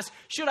you ask,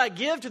 should I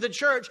give to the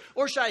church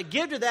or should I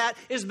give to that,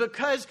 is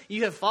because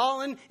you have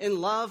fallen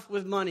in love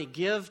with money.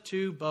 Give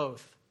to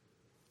both.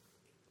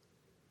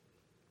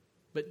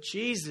 But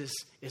Jesus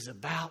is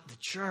about the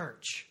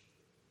church.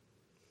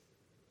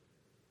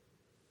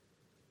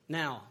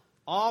 Now,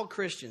 all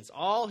Christians,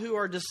 all who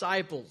are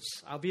disciples,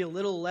 I'll be a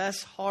little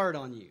less hard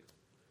on you.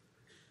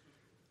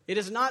 It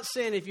is not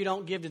sin if you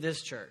don't give to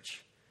this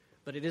church,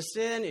 but it is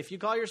sin if you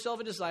call yourself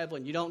a disciple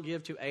and you don't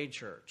give to a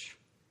church.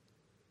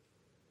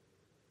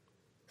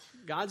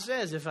 God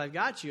says, if I've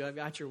got you, I've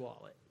got your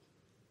wallet.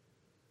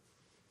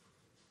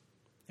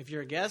 If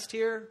you're a guest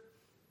here,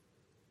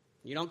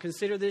 you don't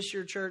consider this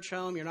your church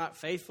home, you're not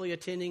faithfully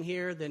attending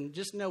here, then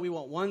just know we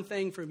want one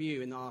thing from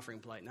you in the offering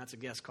plate, and that's a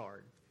guest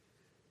card.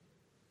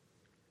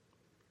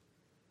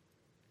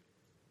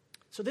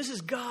 So this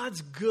is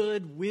God's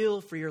good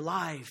will for your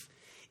life.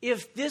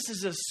 If this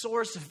is a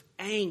source of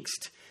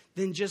angst,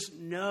 then just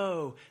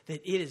know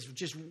that it is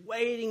just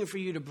waiting for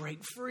you to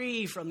break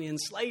free from the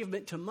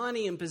enslavement to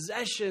money and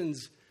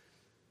possessions.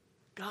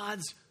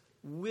 God's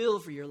will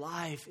for your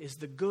life is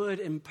the good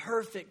and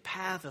perfect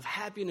path of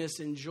happiness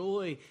and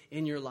joy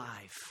in your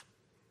life.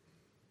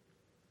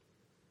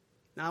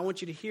 Now I want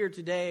you to hear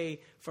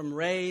today from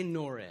Ray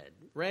Norred.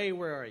 Ray,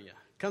 where are you?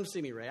 Come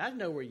see me, Ray. I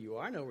know where you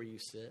are. I know where you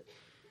sit.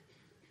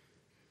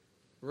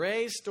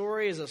 Ray's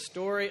story is a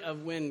story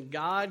of when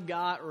God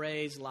got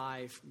Ray's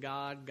life,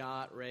 God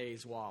got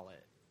Ray's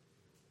wallet,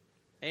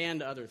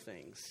 and other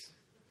things.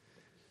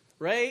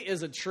 Ray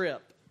is a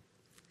trip.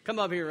 Come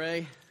up here,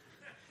 Ray.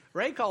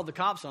 Ray called the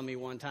cops on me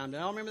one time. Do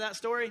y'all remember that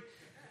story?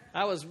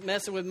 I was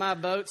messing with my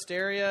boat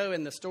stereo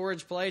in the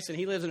storage place, and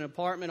he lives in an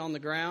apartment on the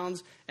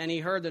grounds, and he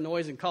heard the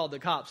noise and called the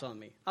cops on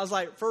me. I was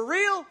like, for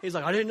real? He's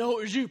like, I didn't know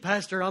it was you,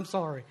 Pastor. I'm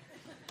sorry.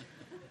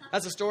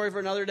 That's a story for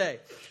another day.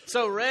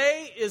 So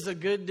Ray is a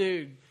good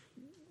dude.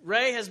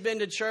 Ray has been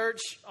to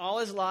church all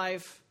his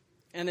life,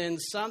 and then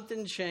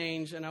something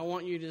changed, and I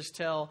want you to just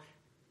tell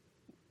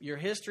your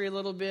history a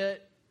little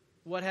bit.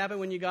 What happened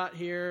when you got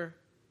here?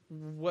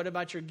 What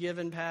about your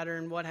giving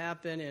pattern? What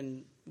happened,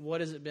 and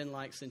what has it been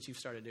like since you've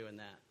started doing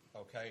that?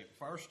 Okay,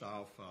 first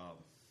off,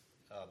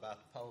 about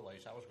the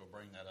police, I was going to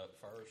bring that up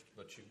first,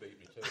 but you beat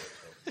me to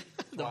it.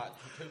 So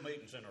 2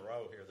 meetings in a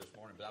row here this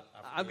morning. But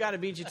I've got to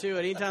beat you to it.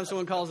 Anytime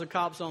someone calls the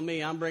cops on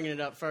me, I'm bringing it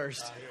up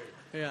first. I hear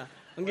you. Yeah,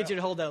 I'm going to get you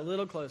to hold that a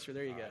little closer.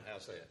 There you go. Right,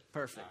 how's that?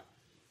 Perfect.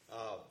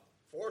 Right.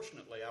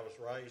 Fortunately, I was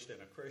raised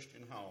in a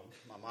Christian home.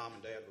 My mom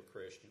and dad were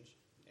Christians,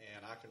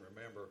 and I can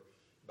remember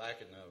back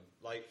in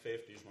the late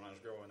 50s when I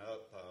was growing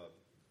up,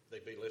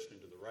 they'd be listening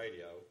to the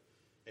radio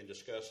and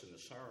discussing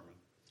the sermon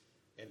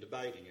and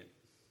debating it.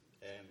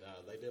 And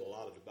they did a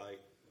lot of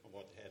debate on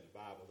what they had in the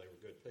Bible. They were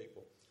good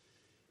people.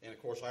 And, of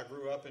course, I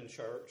grew up in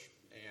church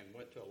and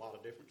went to a lot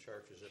of different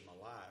churches in my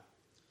life.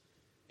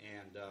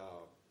 And,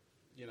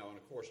 and,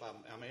 of course,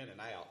 I'm in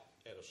and out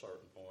at a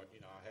certain point.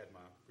 You know,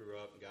 grew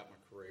up and got my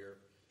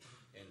career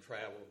and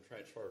traveled and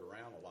transferred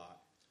around a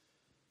lot.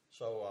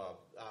 So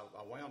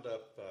I wound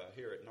up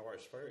here at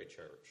Norris Ferry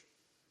Church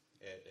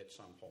at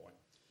some point.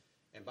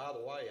 And, by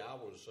the way, I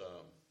was...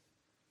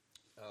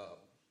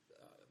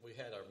 we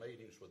had our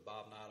meetings with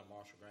Bob Knight and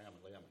Marshall Graham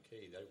and Leah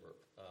McKee. They were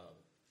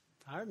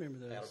I remember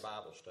those. Had a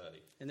Bible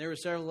study. And there were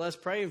several of us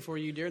praying for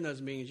you during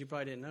those meetings. You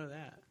probably didn't know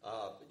that.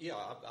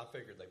 I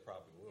figured they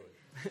probably would.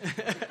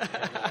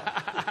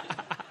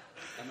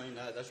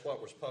 That's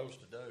what we're supposed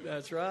to do.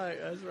 That's right.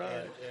 That's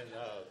right.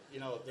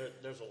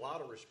 There's a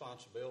lot of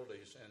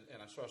responsibilities.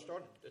 And so I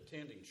started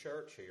attending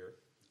church here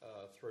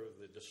through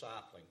the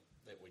discipling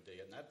that we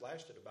did. And that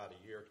lasted about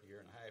a year to a year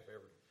and a half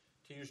every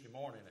Tuesday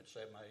morning at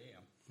 7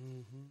 a.m.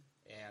 Mm-hmm.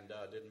 And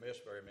didn't miss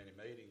very many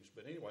meetings.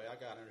 But anyway, I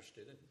got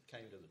interested and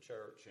came to the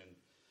church.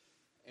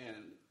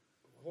 And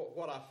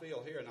what I feel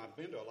here, and I've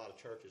been to a lot of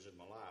churches in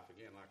my life,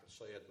 again, like I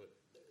said, but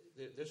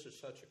this is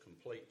such a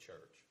complete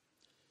church.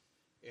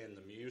 In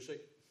the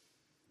music,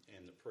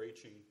 in the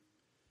preaching,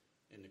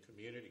 in the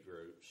community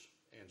groups.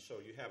 And so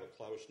you have a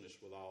closeness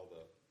with all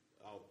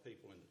the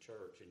people in the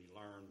church, and you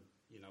learn,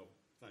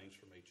 things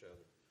from each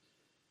other.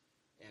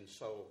 And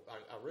so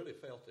I really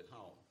felt at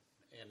home.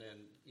 And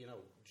then,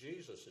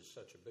 Jesus is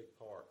such a big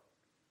part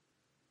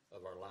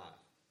of our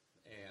life.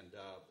 And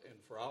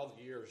for all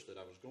the years that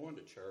I was going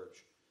to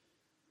church,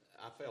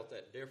 I felt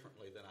that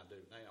differently than I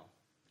do now.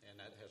 And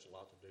that has a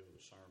lot to do with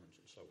the sermons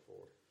and so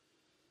forth.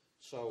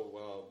 So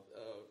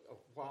a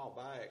while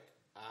back,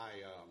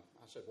 I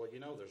said, well,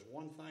 there's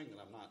one thing that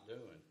I'm not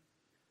doing,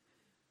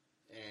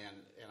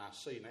 and I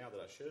see now that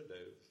I should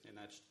do, and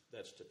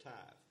that's to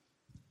tithe.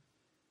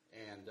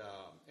 And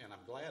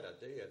I'm glad I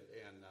did,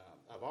 and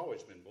I've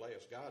always been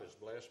blessed. God has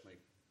blessed me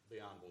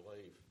beyond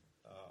belief,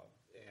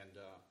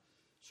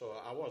 so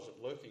I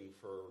wasn't looking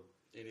for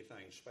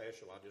anything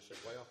special. I just said,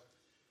 well,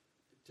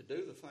 to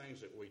do the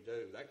things that we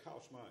do, that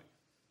costs money,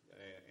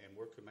 and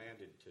we're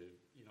commanded to,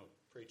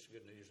 preach the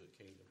good news of the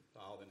kingdom to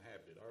all the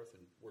inhabited earth,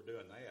 and we're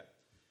doing that,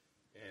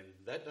 and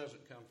that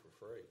doesn't come for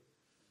free.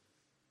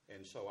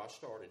 And so I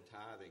started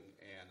tithing,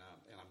 and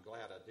I'm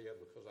glad I did,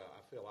 because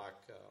I feel like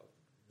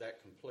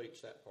that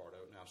completes that part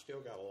of it. Now, I've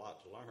still got a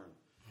lot to learn,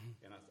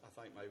 and I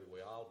think maybe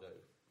we all do.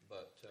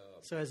 But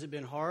so has it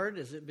been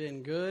hard? Has it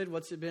been good?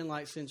 What's it been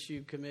like since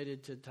you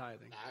committed to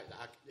tithing?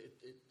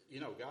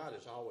 God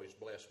has always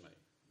blessed me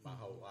my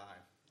whole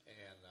life,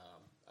 and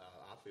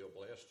I feel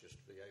blessed just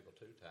to be able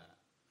to tithe.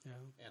 Yeah.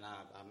 And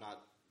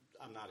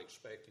I'm not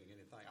expecting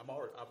anything.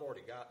 I've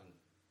already gotten.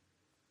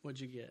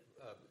 What'd you get?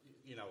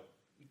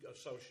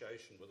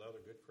 Association with other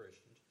good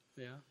Christians.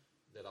 Yeah.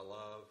 That I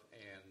love,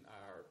 and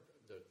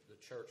the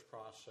church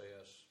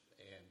process,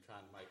 and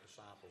trying to make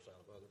disciples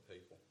out of other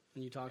people.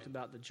 And you talked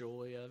about the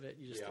joy of it.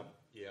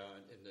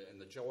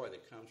 And the joy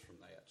that comes from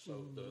that.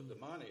 So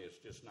the money is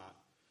just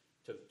not,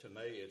 to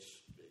me, it's,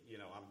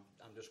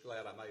 I'm just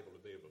glad I'm able to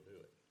do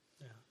it.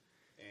 Yeah.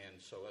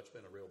 And so that's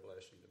been a real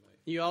blessing to me.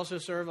 You also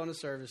serve on a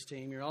service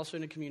team. You're also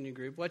in a community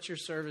group. What's your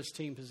service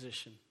team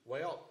position?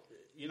 Well,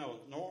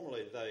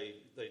 normally they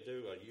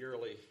do a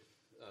yearly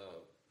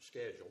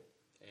schedule,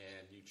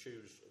 and you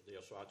choose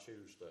so I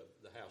choose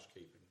the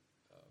housekeeping.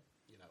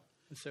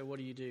 And so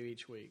what do you do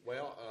each week?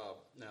 Well,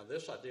 now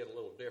this I did a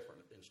little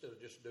different. Instead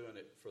of just doing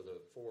it for the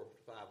 4 to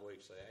 5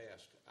 weeks they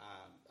asked,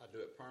 I do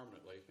it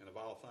permanently, and of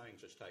all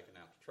things, it's taking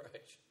out the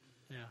trash.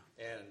 Yeah.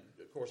 And,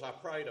 of course, I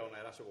prayed on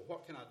that. I said, well,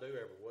 what can I do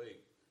every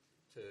week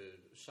to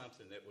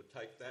something that would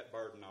take that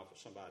burden off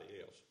of somebody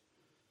else?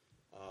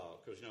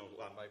 Because,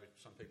 maybe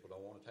some people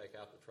don't want to take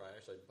out the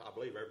trash. I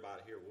believe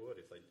everybody here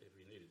would. If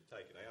you needed to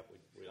take it out,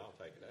 we'd all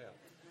take it out.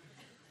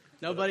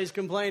 Nobody's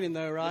complaining,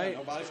 though, right?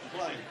 Yeah, nobody's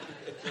complaining.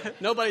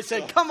 Nobody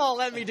said, come on,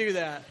 let me do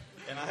that.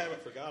 And I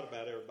haven't forgot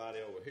about everybody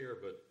over here,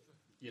 but,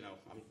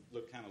 I'm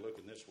kind of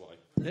looking this way.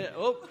 Yeah,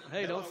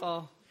 hey, don't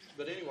fall.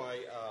 But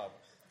anyway...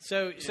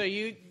 So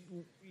you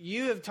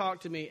have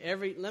talked to me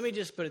let me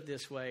just put it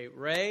this way.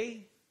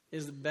 Ray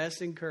is the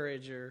best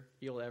encourager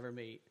you'll ever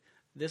meet.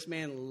 This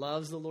man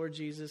loves the Lord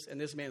Jesus, and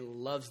this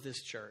man loves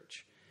this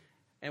church.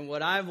 And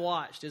what I've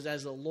watched is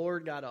as the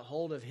Lord got a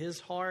hold of his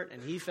heart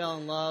and he fell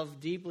in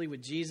love deeply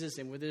with Jesus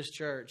and with his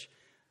church,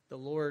 the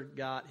Lord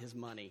got his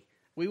money.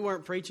 We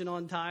weren't preaching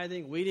on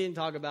tithing. We didn't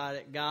talk about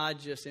it. God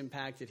just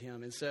impacted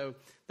him. And so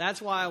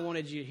that's why I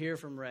wanted you to hear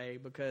from Ray,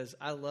 because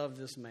I love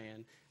this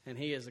man, and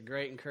he is a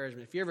great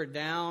encouragement. If you're ever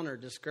down or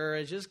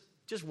discouraged,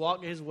 just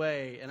walk his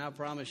way, and I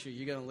promise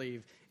you're going to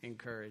leave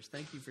encouraged.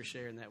 Thank you for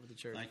sharing that with the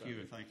church. Thank you,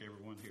 and thank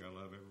everyone here. I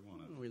love every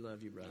one of them. We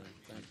love you, brother.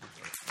 Thank you.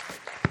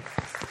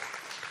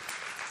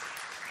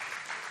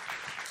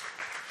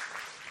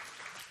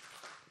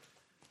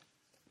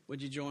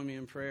 Would you join me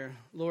in prayer?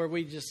 Lord,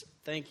 we just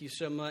thank you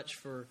so much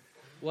for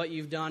what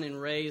you've done in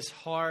Ray's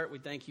heart. We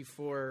thank you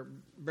for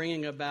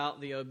bringing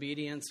about the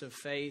obedience of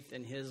faith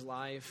in his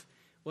life.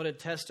 What a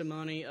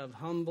testimony of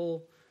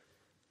humble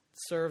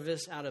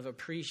service out of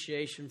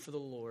appreciation for the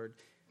Lord.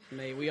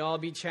 May we all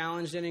be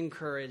challenged and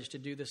encouraged to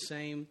do the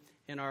same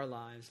in our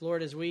lives.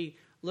 Lord, as we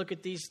look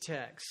at these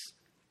texts,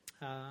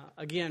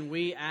 again,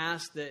 we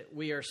ask that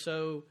we are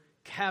so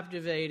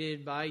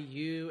captivated by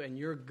you and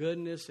your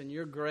goodness and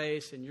your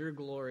grace and your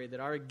glory, that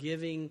our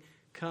giving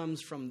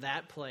comes from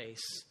that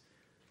place,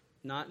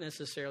 not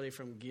necessarily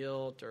from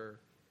guilt or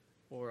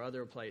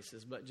other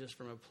places, but just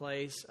from a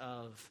place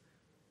of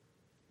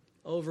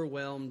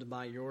overwhelmed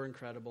by your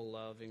incredible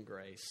love and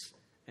grace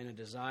and a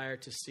desire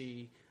to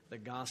see the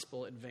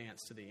gospel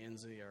advance to the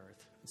ends of the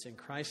earth. It's in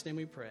Christ's name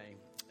we pray.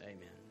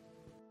 Amen.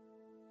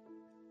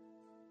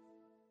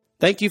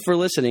 Thank you for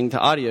listening to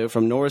audio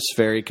from Norris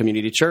Ferry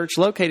Community Church,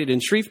 located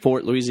in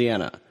Shreveport,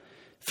 Louisiana.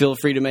 Feel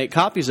free to make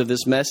copies of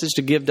this message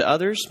to give to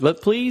others,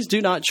 but please do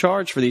not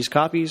charge for these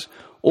copies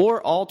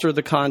or alter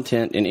the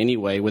content in any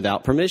way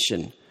without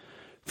permission.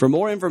 For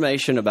more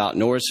information about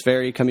Norris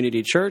Ferry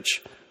Community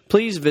Church,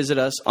 please visit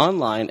us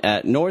online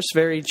at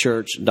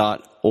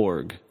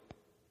norrisferrychurch.org.